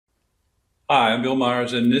Hi, I'm Bill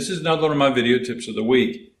Myers, and this is another one of my video tips of the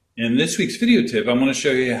week. In this week's video tip, I'm going to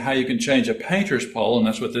show you how you can change a painter's pole, and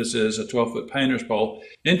that's what this is, a 12-foot painter's pole,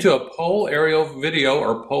 into a pole aerial video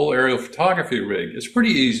or pole aerial photography rig. It's pretty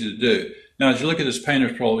easy to do. Now, as you look at this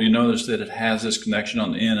painter's pole, you notice that it has this connection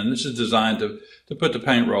on the end, and this is designed to put the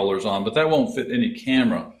paint rollers on, but that won't fit any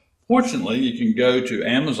camera. Fortunately, you can go to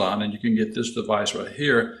Amazon and you can get this device right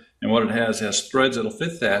here, and what it has threads that'll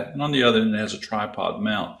fit that, and on the other end it has a tripod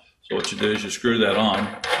mount. So what you do is you screw that on.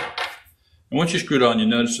 And once you screw it on, you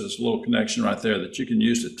notice there's a little connection right there that you can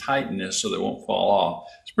use to tighten this so that it won't fall off.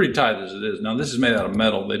 It's pretty tight as it is. Now this is made out of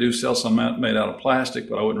metal. They do sell some made out of plastic,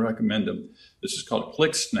 but I wouldn't recommend them. This is called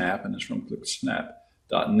ClickSnap, and it's from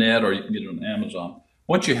clicksnap.net, or you can get it on Amazon.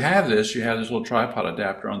 Once you have this little tripod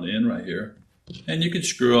adapter on the end right here, and you can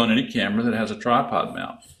screw on any camera that has a tripod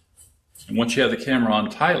mount. And once you have the camera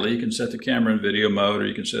on tightly, you can set the camera in video mode, or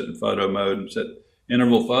you can set it in photo mode and set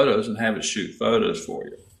interval photos and have it shoot photos for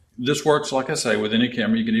you. This works, like I say, with any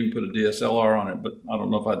camera. You can even put a DSLR on it, but I don't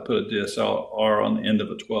know if I'd put a DSLR on the end of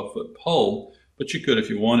a 12-foot pole, but you could if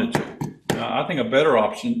you wanted to. Now, I think a better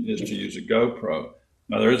option is to use a GoPro.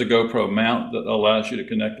 Now, there is a GoPro mount that allows you to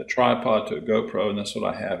connect a tripod to a GoPro, and that's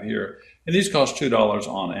what I have here. And these cost $2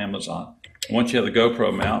 on Amazon. And once you have the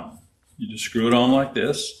GoPro mount, you just screw it on like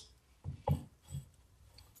this. And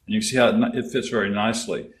you can see how it fits very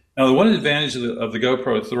nicely. Now, the one advantage of the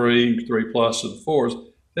GoPro 3, 3 Plus, and the 4s,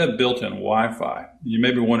 they have built-in Wi-Fi. You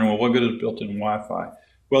may be wondering, well, what good is built-in Wi-Fi?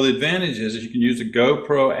 Well, the advantage is that you can use the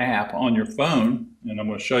GoPro app on your phone, and I'm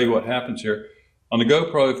going to show you what happens here. On the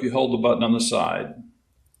GoPro, if you hold the button on the side,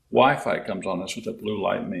 Wi-Fi comes on. That's what that blue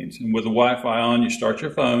light means. And with the Wi-Fi on, you start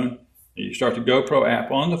your phone, and you start the GoPro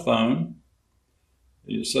app on the phone.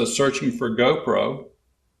 It says searching for GoPro.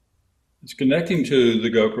 It's connecting to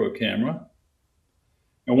the GoPro camera.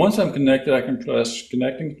 And once I'm connected, I can press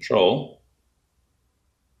connecting control.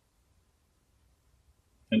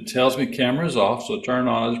 And it tells me camera is off, so turn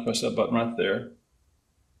on. I just press that button right there.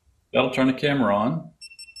 That'll turn the camera on.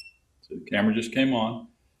 So the camera just came on.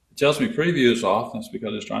 It tells me preview is off. That's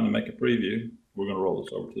because it's trying to make a preview. We're going to roll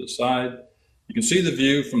this over to the side. You can see the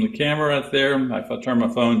view from the camera right there. If I turn my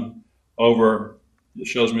phone over, it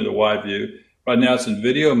shows me the wide view. Right now it's in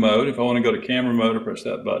video mode. If I want to go to camera mode, I press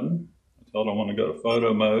that button. I told I want to go to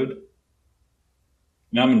photo mode.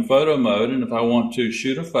 Now I'm in photo mode, and if I want to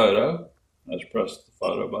shoot a photo, I just press the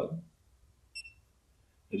photo button.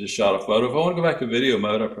 I just shot a photo. If I want to go back to video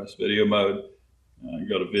mode, I press video mode.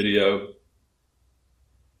 Go to video.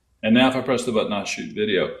 And now if I press the button, I shoot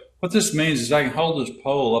video. What this means is I can hold this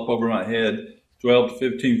pole up over my head 12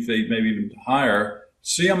 to 15 feet, maybe even higher,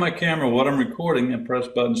 see on my camera what I'm recording, and press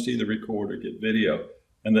buttons to either record or get video.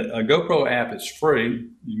 And the GoPro app is free.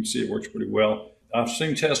 You can see it works pretty well. I've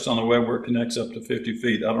seen tests on the web where it connects up to 50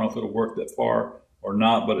 feet. I don't know if it'll work that far or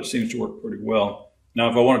not, but it seems to work pretty well.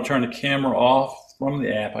 Now, if I want to turn the camera off from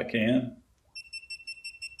the app, I can.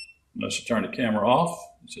 Let's turn the camera off.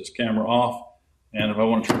 It says camera off. And if I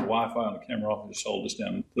want to turn the Wi-Fi on the camera off, I just hold this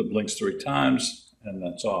down until it blinks 3 times, and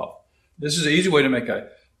that's off. This is an easy way to make a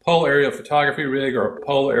pole aerial photography rig or a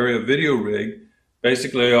pole aerial video rig.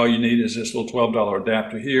 Basically, all you need is this little $12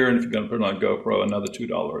 adapter here, and if you're going to put it on a GoPro, another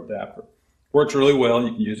 $2 adapter. Works really well.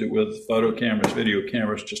 You can use it with photo cameras, video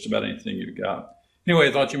cameras, just about anything you've got. Anyway,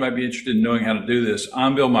 I thought you might be interested in knowing how to do this.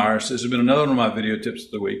 I'm Bill Myers. This has been another one of my video tips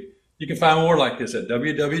of the week. You can find more like this at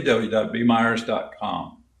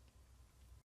www.bmyers.com.